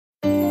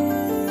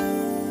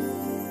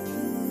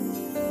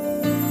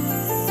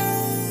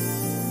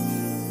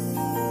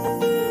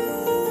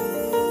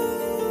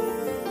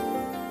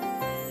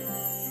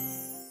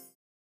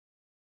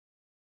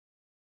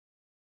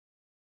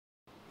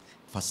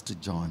1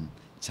 John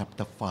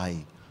chapter 5,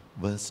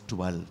 verse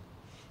 12.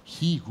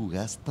 He who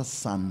has the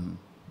Son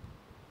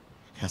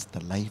has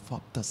the life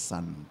of the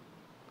Son.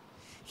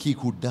 He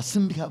who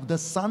doesn't have the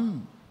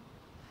Son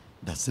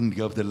doesn't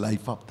have the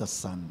life of the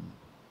Son.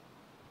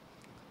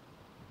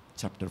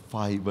 Chapter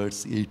 5,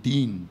 verse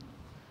 18.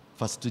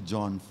 1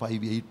 John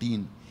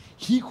 5:18.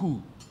 He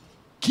who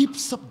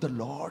keeps up the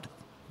Lord.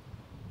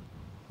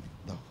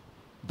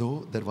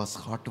 Though there was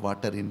hot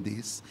water in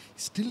this,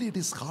 still it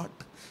is hot.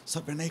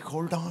 So when I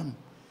hold on,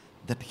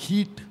 that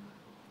heat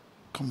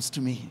comes to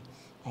me.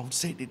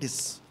 Outside it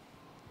is.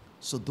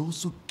 So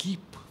those who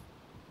keep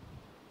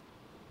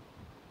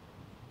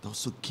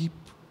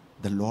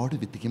the Lord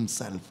with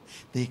Himself,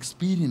 they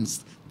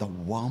experience the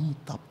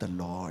warmth of the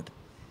Lord,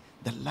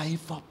 the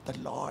life of the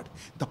Lord,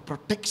 the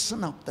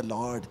protection of the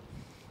Lord.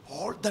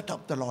 All that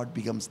of the Lord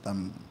becomes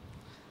them.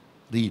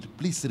 Read,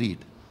 please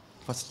read.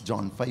 1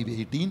 John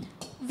 5:18.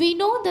 We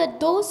know that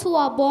those who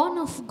are born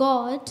of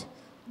God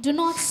do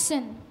not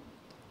sin.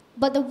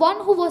 But the one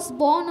who was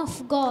born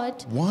of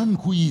God, one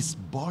who is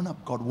born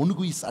of God, one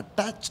who is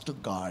attached to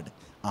God,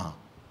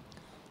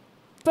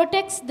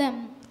 protects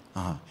them.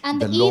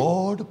 And the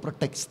Lord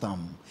protects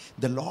them.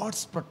 The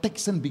Lord's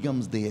protection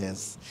becomes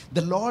theirs.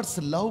 The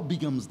Lord's love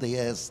becomes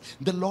theirs.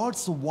 The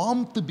Lord's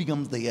warmth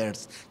becomes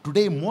theirs.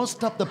 Today,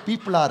 most of the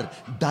people are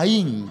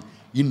dying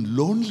in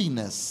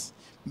loneliness.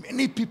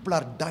 Many people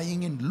are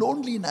dying in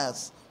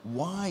loneliness.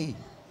 Why?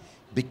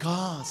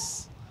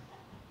 Because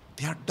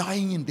they are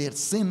dying in their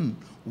sin.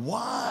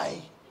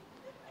 Why?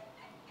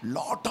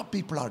 Lot of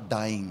people are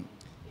dying,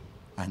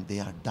 and they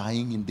are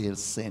dying in their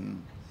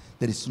sin.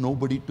 There is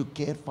nobody to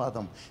care for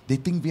them. They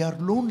think we are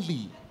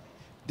lonely.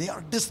 They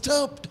are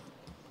disturbed.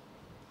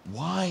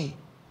 Why?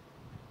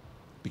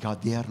 Because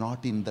they are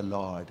not in the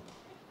Lord.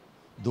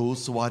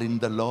 Those who are in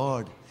the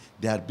Lord,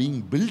 they are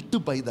being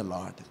built by the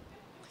Lord.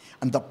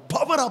 And the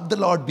power of the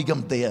Lord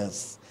becomes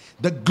theirs.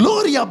 The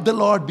glory of the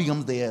Lord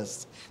becomes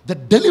theirs. The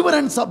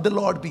deliverance of the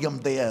Lord becomes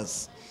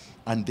theirs.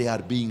 And they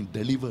are being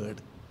delivered.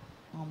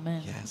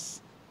 Amen. Yes.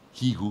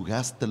 He who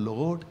has the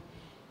Lord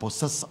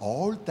possesses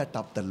all that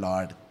of the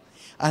Lord.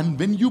 And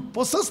when you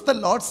possess the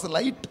Lord's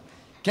light,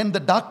 can the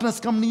darkness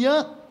come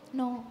near?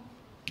 No.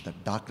 The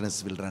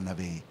darkness will run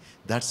away.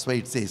 That's why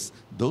it says,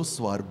 those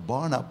who are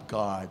born of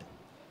God,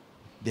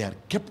 they are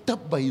kept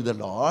up by the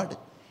Lord,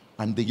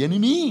 and the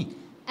enemy.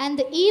 And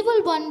the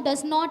evil one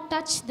does not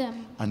touch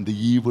them. And the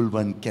evil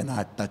one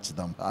cannot touch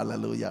them.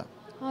 Hallelujah.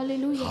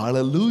 Hallelujah.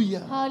 Hallelujah.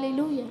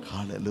 Hallelujah.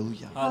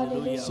 Hallelujah.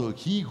 Hallelujah. So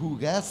he who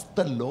has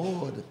the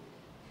Lord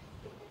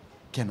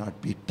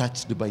cannot be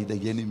touched by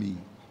the enemy.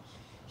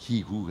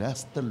 He who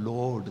has the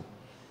Lord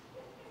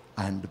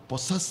and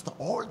possesses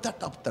all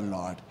that of the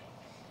Lord.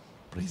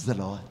 Praise the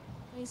Lord.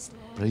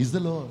 Praise the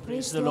Lord.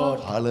 Praise the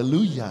Lord.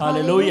 Hallelujah.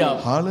 Hallelujah.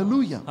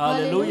 Hallelujah.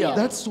 Hallelujah.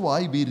 That's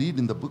why we read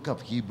in the book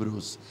of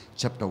Hebrews,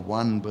 chapter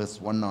 1,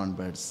 verse 1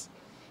 onwards.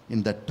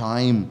 In the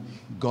time,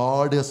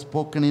 God has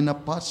spoken in a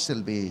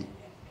partial way.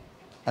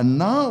 And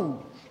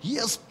now, He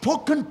has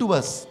spoken to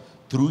us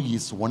through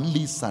His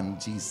only Son,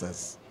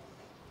 Jesus.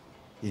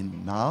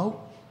 And now,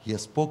 He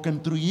has spoken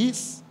through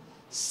His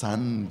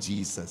Son,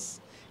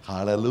 Jesus.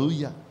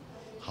 Hallelujah.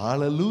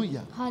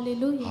 Hallelujah.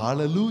 Hallelujah.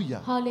 Hallelujah.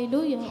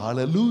 Hallelujah.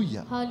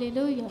 Hallelujah.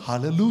 Hallelujah.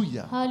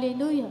 Hallelujah.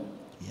 Hallelujah.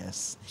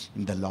 Yes,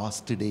 in the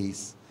last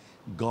days,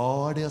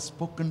 God has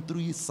spoken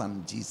through His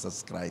Son,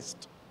 Jesus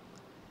Christ.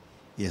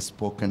 He has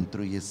spoken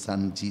through His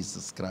Son,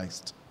 Jesus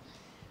Christ.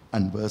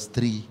 And verse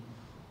 3,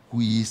 who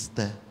is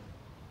the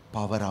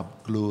power of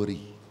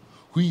glory?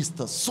 Who is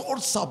the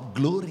source of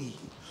glory?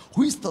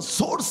 Who is the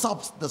source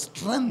of the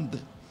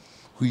strength?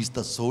 Who is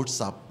the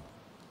source of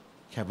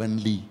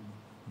heavenly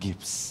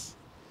gifts?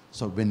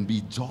 So when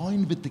we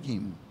join with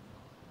Him,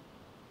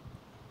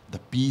 the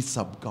peace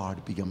of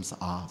God becomes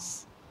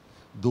ours.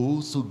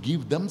 Those who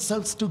give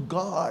themselves to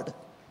God,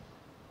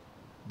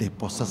 they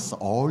possess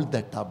all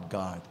that of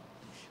God.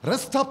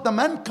 Rest of the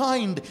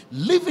mankind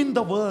live in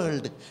the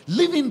world,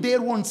 live in their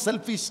own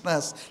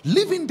selfishness,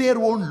 live in their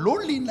own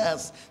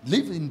loneliness,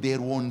 live in their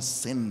own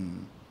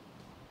sin.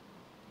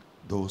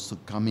 Those who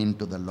come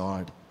into the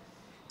Lord,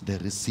 they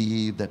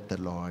receive that the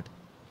Lord.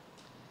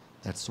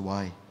 That's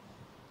why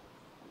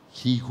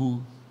He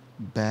who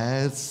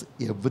bears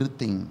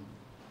everything,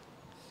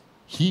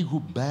 He who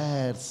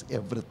bears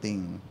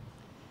everything,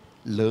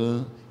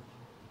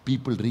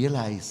 people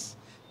realize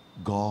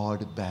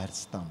God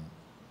bears them.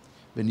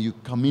 When you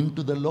come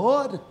into the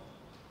Lord,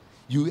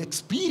 you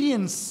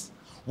experience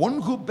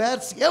one who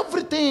bears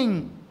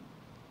everything.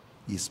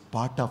 He is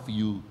part of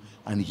you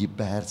and He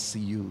bears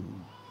you.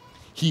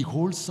 He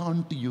holds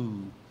on to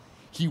you.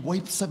 He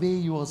wipes away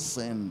your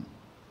sin.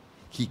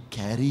 He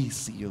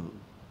carries you.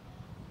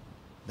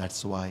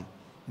 That's why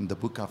in the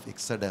book of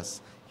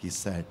Exodus, He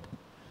said,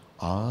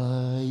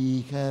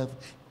 I have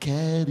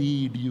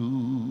carried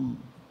you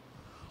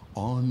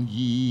on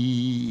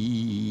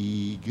eagle's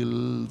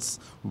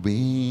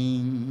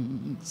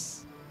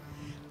wings.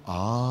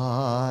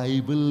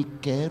 I will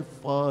care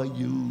for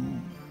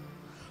you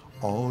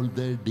all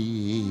the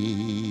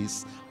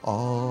days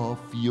of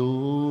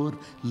your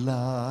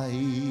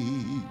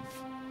life.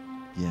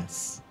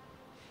 Yes,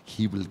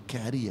 He will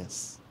carry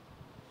us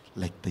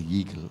like the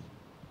eagle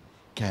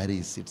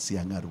carries its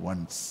younger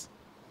ones.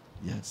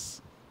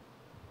 Yes.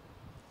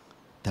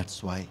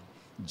 That's why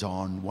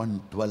John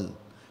 1:12,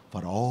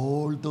 for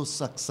all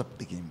those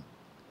accepting Him,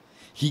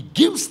 He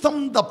gives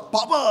them the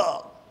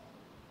power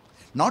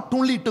not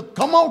only to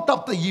come out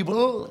of the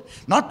evil,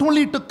 not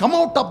only to come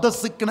out of the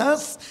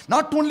sickness,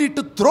 not only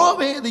to throw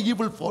away the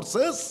evil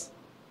forces,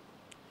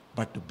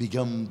 but to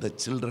become the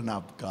children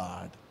of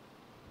God,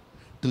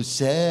 to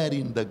share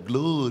in the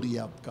glory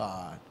of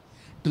God,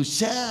 to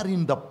share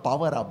in the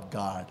power of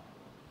God.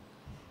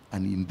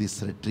 And in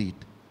this retreat,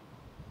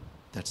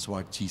 that's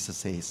what Jesus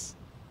says.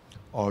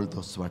 All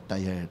those who are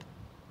tired,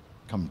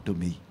 come to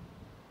me.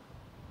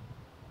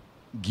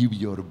 Give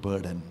your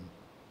burden.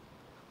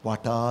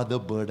 What are the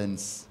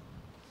burdens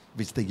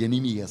which the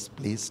enemy has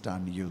placed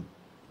on you?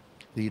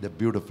 Read a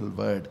beautiful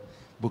word,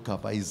 book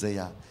of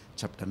Isaiah,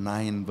 chapter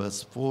 9,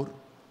 verse 4.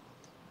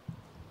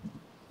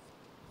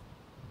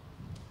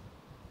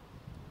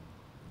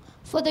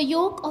 For the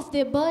yoke of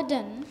their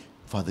burden,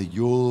 For the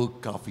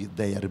yoke of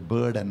their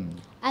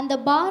burden, and the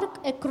bark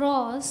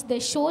across their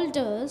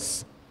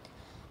shoulders,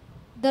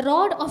 the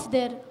rod of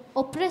their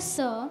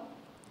oppressor,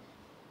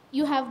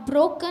 you have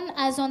broken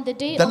as on the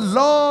day the of...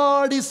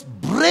 Lord is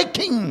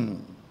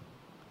breaking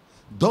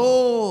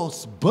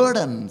those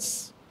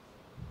burdens,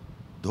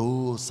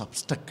 those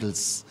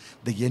obstacles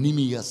the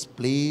enemy has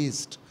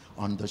placed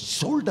on the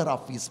shoulder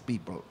of His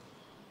people.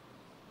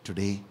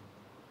 Today,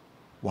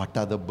 what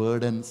are the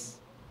burdens?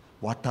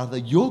 What are the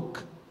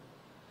yoke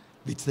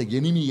which the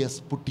enemy has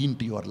put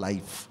into your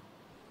life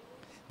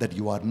that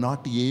you are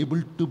not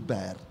able to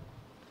bear,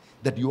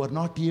 that you are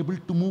not able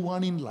to move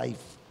on in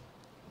life?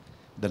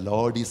 The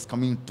Lord is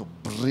coming to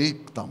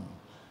break them.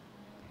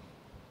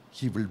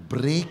 He will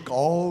break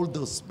all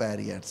those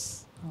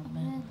barriers.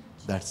 Amen.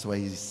 That's why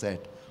He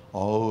said,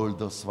 all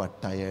those who are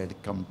tired,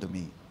 come to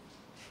me.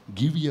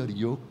 Give your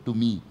yoke to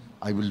me.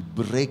 I will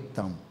break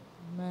them.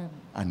 Amen.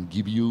 And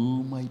give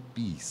you my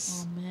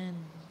peace. Amen.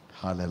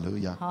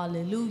 Hallelujah.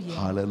 Hallelujah.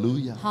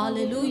 Hallelujah.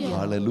 Hallelujah.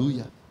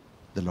 Hallelujah.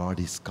 The Lord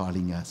is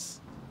calling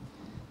us.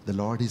 The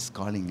Lord is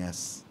calling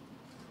us.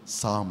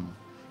 Psalm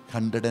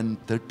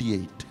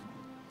 138,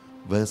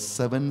 verse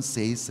 7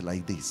 says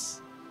like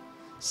this.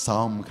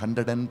 Psalm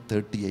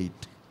 138,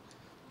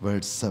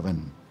 verse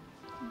 7.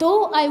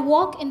 Though I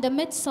walk in the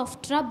midst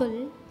of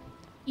trouble,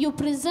 you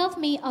preserve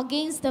me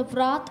against the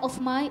wrath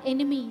of my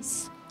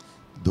enemies.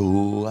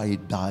 Though I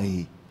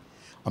die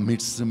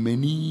amidst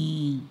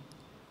many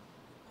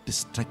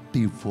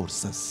destructive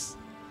forces,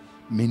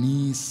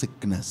 many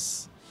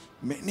sickness,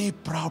 many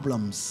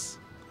problems,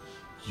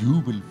 you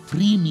will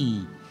free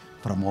me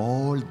from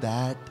all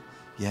that.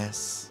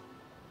 Yes.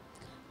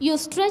 You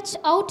stretch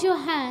out your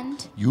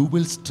hand, You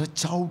will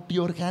stretch out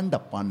your hand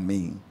upon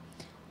me,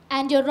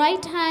 and your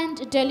right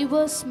hand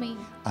delivers me.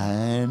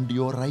 and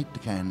your right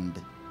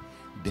hand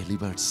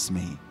delivers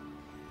me.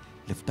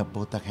 Lift up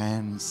both the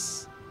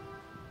hands.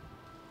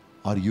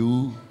 Are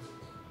you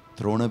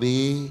thrown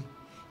away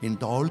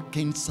into all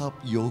kinds of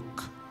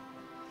yoke,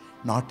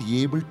 not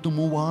able to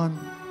move on?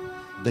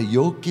 The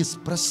yoke is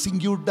pressing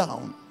you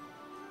down.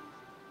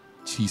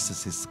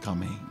 Jesus is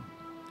coming.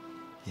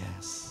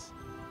 Yes.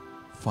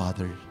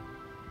 Father,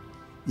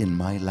 in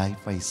my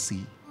life I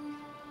see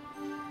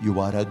you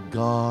are a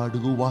God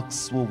who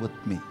walks with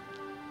me.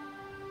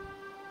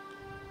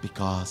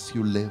 Because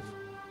you live,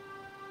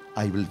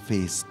 I will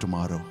face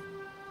tomorrow.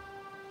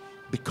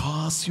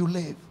 Because you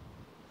live,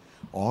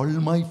 all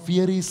my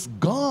fear is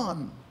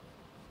gone.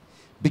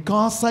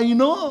 Because I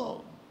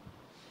know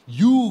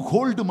you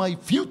hold my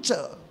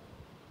future.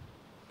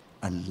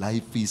 And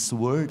life is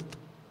worth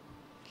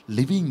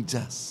living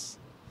just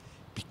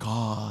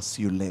because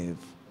you live.